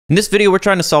In this video, we're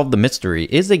trying to solve the mystery.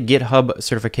 Is a GitHub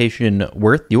certification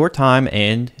worth your time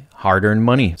and hard-earned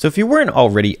money? So if you weren't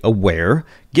already aware,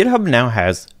 GitHub now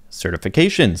has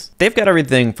certifications. They've got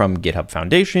everything from GitHub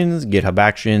Foundations, GitHub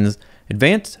Actions,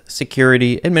 Advanced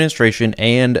Security Administration,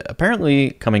 and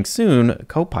apparently coming soon,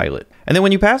 Copilot. And then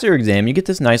when you pass your exam, you get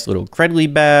this nice little credly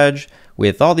badge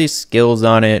with all these skills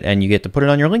on it, and you get to put it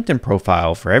on your LinkedIn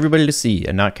profile for everybody to see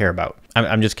and not care about.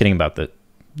 I'm just kidding about the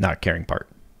not caring part.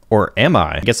 Or am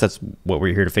I? I guess that's what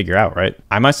we're here to figure out, right?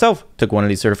 I myself took one of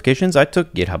these certifications. I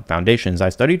took GitHub Foundations. I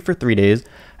studied for 3 days.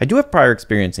 I do have prior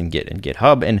experience in Git and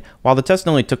GitHub, and while the test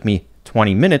only took me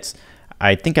 20 minutes,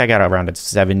 I think I got around at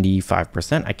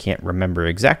 75%. I can't remember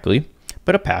exactly,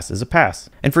 but a pass is a pass.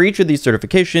 And for each of these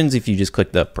certifications, if you just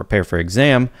click the Prepare for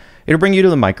Exam, it'll bring you to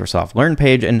the Microsoft Learn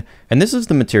page, and this is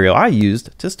the material I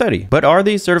used to study. But are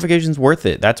these certifications worth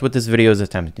it? That's what this video is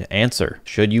attempting to answer.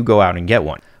 Should you go out and get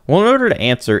one? Well, in order to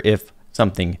answer if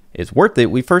something is worth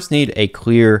it, we first need a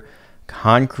clear,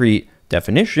 concrete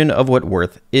definition of what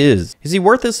worth is. You see,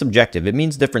 worth is subjective. It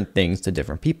means different things to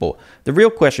different people. The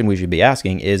real question we should be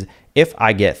asking is, if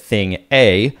I get thing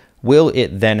A, will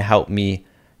it then help me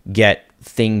get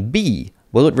thing B?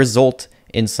 Will it result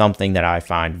in something that I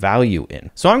find value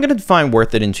in? So I'm going to define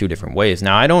worth it in two different ways.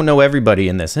 Now, I don't know everybody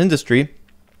in this industry,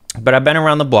 but I've been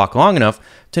around the block long enough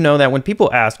to know that when people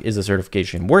ask, is a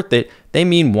certification worth it, they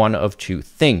mean one of two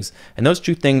things. And those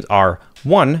two things are,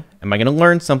 one, am I going to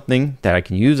learn something that I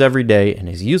can use every day and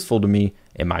is useful to me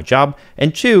in my job?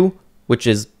 And two, which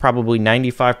is probably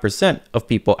 95% of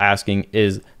people asking,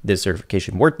 is this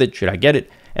certification worth it? Should I get it?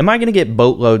 Am I going to get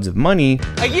boatloads of money?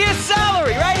 A year's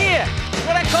salary right here.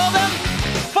 What I call them?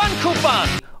 Fun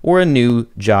coupons. Or a new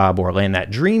job, or land that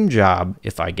dream job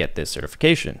if I get this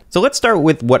certification. So let's start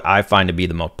with what I find to be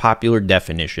the most popular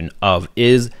definition of,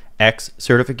 is X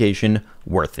certification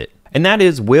worth it? And that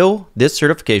is, will this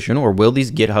certification, or will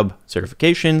these GitHub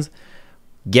certifications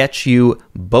get you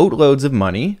boatloads of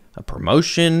money, a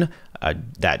promotion,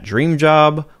 that dream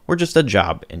job, or just a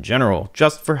job in general,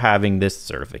 just for having this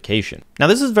certification? Now,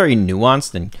 this is very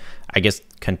nuanced and I guess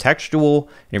contextual,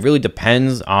 and it really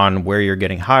depends on where you're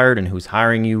getting hired and who's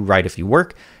hiring you, right? If you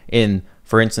work in,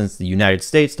 for instance, the United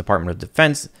States Department of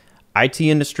Defense, IT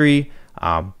industry,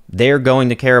 they're going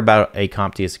to care about a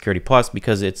CompTIA Security Plus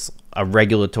because it's a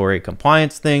regulatory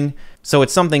compliance thing. So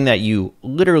it's something that you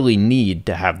literally need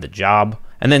to have the job.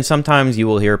 And then sometimes you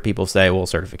will hear people say, well,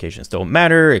 certifications don't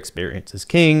matter, experience is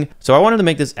king. So I wanted to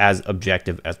make this as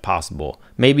objective as possible.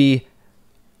 Maybe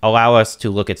allow us to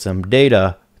look at some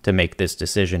data to make this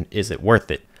decision. Is it worth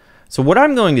it? So what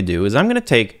I'm going to do is I'm going to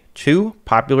take two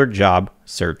popular job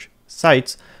search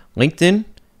sites, LinkedIn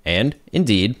and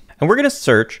Indeed, and we're going to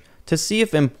search to see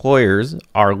if employers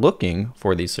are looking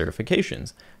for these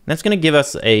certifications. And that's going to give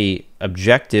us a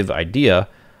objective idea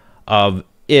of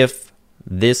if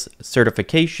this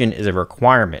certification is a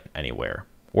requirement anywhere,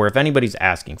 or if anybody's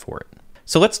asking for it.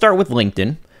 So let's start with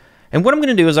LinkedIn. And what I'm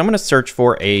going to do is I'm going to search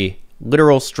for a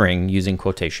literal string using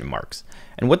quotation marks.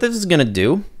 And what this is going to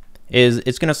do is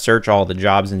it's going to search all the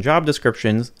jobs and job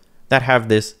descriptions that have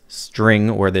this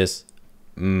string or this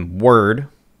word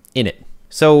in it.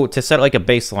 So to set like a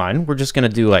baseline, we're just going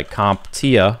to do like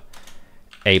CompTIA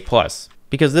A+,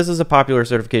 because this is a popular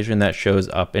certification that shows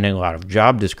up in a lot of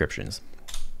job descriptions.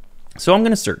 So I'm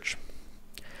going to search,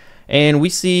 and we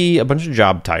see a bunch of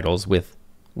job titles with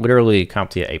literally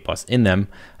CompTIA A+ in them.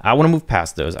 I want to move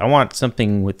past those. I want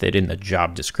something with it in the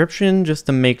job description just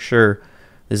to make sure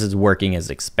this is working as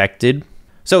expected.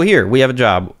 So here we have a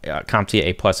job.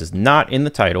 CompTIA A+ is not in the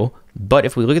title, but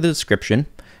if we look at the description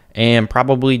and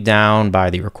probably down by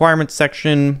the requirements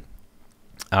section,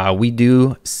 we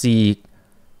do see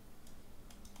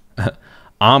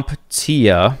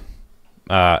CompTIA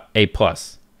A+.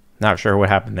 Not sure what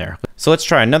happened there. So let's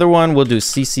try another one. We'll do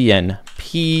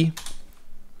CCNP,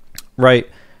 right?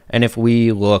 And if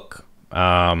we look,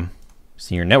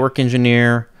 senior network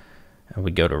engineer, and we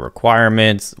go to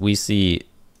requirements, we see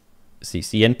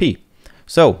CCNP.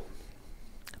 So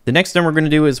the next thing we're going to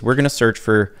do is we're going to search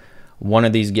for one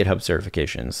of these GitHub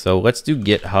certifications. So let's do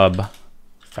GitHub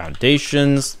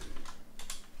Foundations,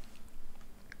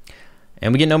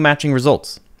 and we get no matching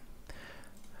results.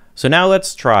 So now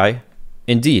let's try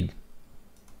Indeed.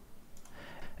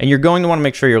 And you're going to want to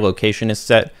make sure your location is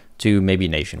set to maybe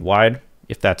nationwide,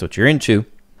 if that's what you're into.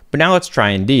 But now let's try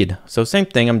Indeed. So same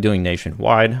thing, I'm doing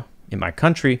nationwide in my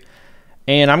country,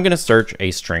 and I'm going to search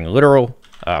a string literal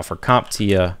for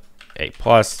CompTIA A+.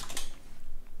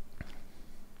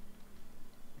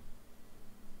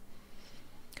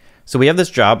 So we have this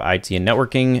job, IT and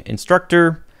networking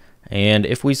instructor, and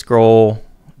if we scroll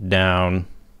down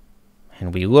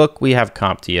and we look, we have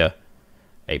CompTIA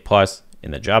A+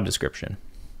 in the job description.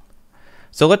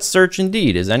 So let's search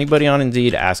Indeed. Is anybody on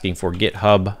Indeed asking for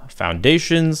GitHub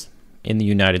Foundations in the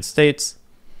United States?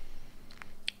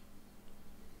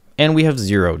 And we have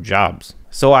 0 jobs.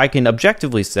 So I can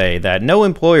objectively say that no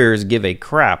employers give a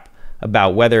crap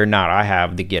about whether or not I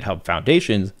have the GitHub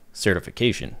Foundations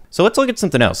certification. So let's look at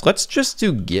something else. Let's just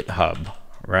do GitHub,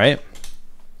 right?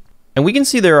 And we can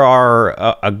see there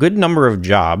are a good number of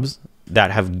jobs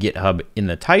that have GitHub in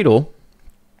the title.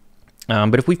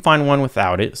 But if we find one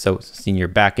without it, so senior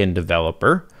backend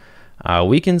developer,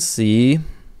 we can see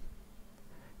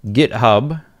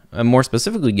GitHub, more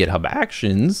specifically GitHub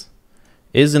Actions,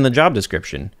 is in the job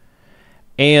description.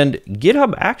 And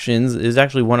GitHub Actions is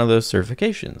actually one of those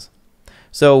certifications.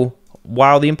 So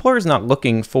while the employer is not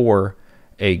looking for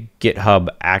a GitHub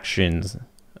Actions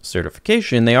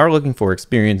certification, they are looking for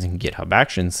experience in GitHub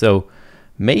Actions. So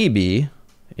maybe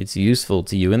it's useful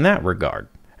to you in that regard.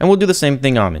 And we'll do the same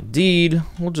thing on Indeed.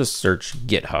 We'll just search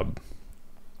GitHub.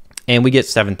 And we get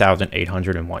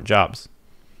 7,801 jobs.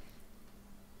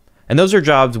 And those are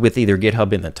jobs with either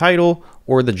GitHub in the title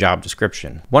or the job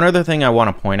description. One other thing I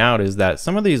want to point out is that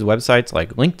some of these websites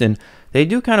like LinkedIn, they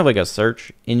do kind of like a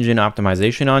search engine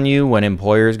optimization on you when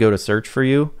employers go to search for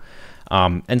you.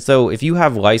 And so if you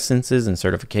have licenses and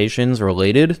certifications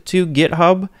related to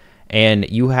GitHub and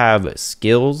you have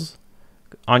skills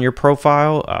on your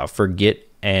profile for Git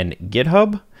and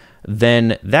GitHub,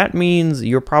 then that means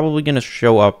you're probably going to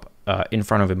show up in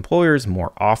front of employers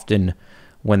more often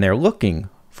when they're looking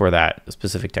for that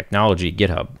specific technology,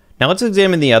 GitHub. Now let's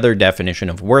examine the other definition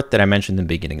of worth that I mentioned in the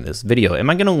beginning of this video. Am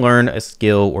I going to learn a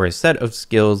skill or a set of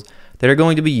skills that are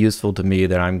going to be useful to me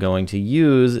that I'm going to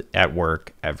use at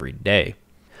work every day?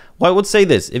 Well, I would say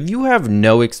this: if you have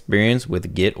no experience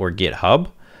with Git or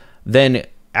GitHub, then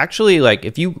actually, like,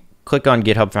 if you click on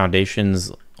GitHub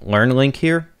Foundations Learn link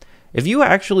here, if you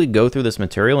actually go through this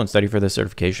material and study for this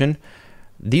certification,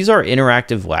 these are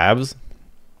interactive labs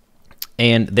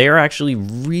and they are actually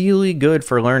really good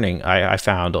for learning. I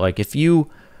found, like, if you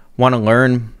want to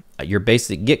learn your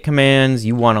basic Git commands,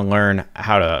 you want to learn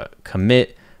how to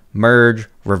commit, merge,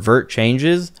 revert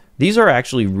changes, these are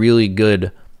actually really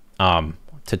good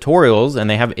tutorials, and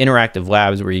they have interactive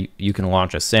labs where you can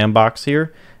launch a sandbox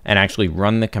here and actually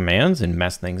run the commands and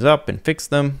mess things up and fix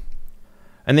them.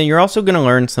 And then you're also going to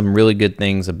learn some really good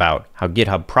things about how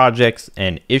GitHub projects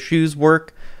and issues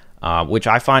work, which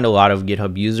I find a lot of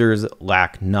GitHub users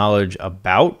lack knowledge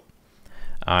about.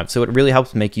 So it really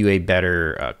helps make you a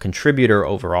better contributor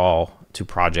overall to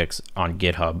projects on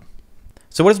GitHub.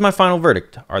 So what is my final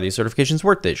verdict? Are these certifications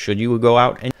worth it? Should you go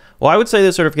out and... Well, I would say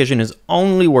the certification is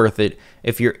only worth it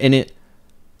if you're in it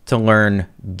to learn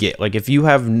Git. Like, if you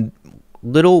have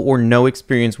little or no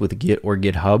experience with Git or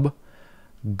GitHub,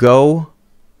 go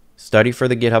study for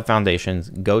the GitHub Foundations,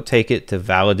 go take it to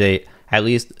validate at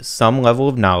least some level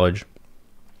of knowledge.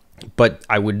 But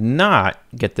I would not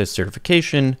get this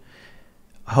certification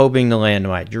hoping to land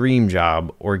my dream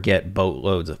job or get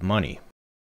boatloads of money.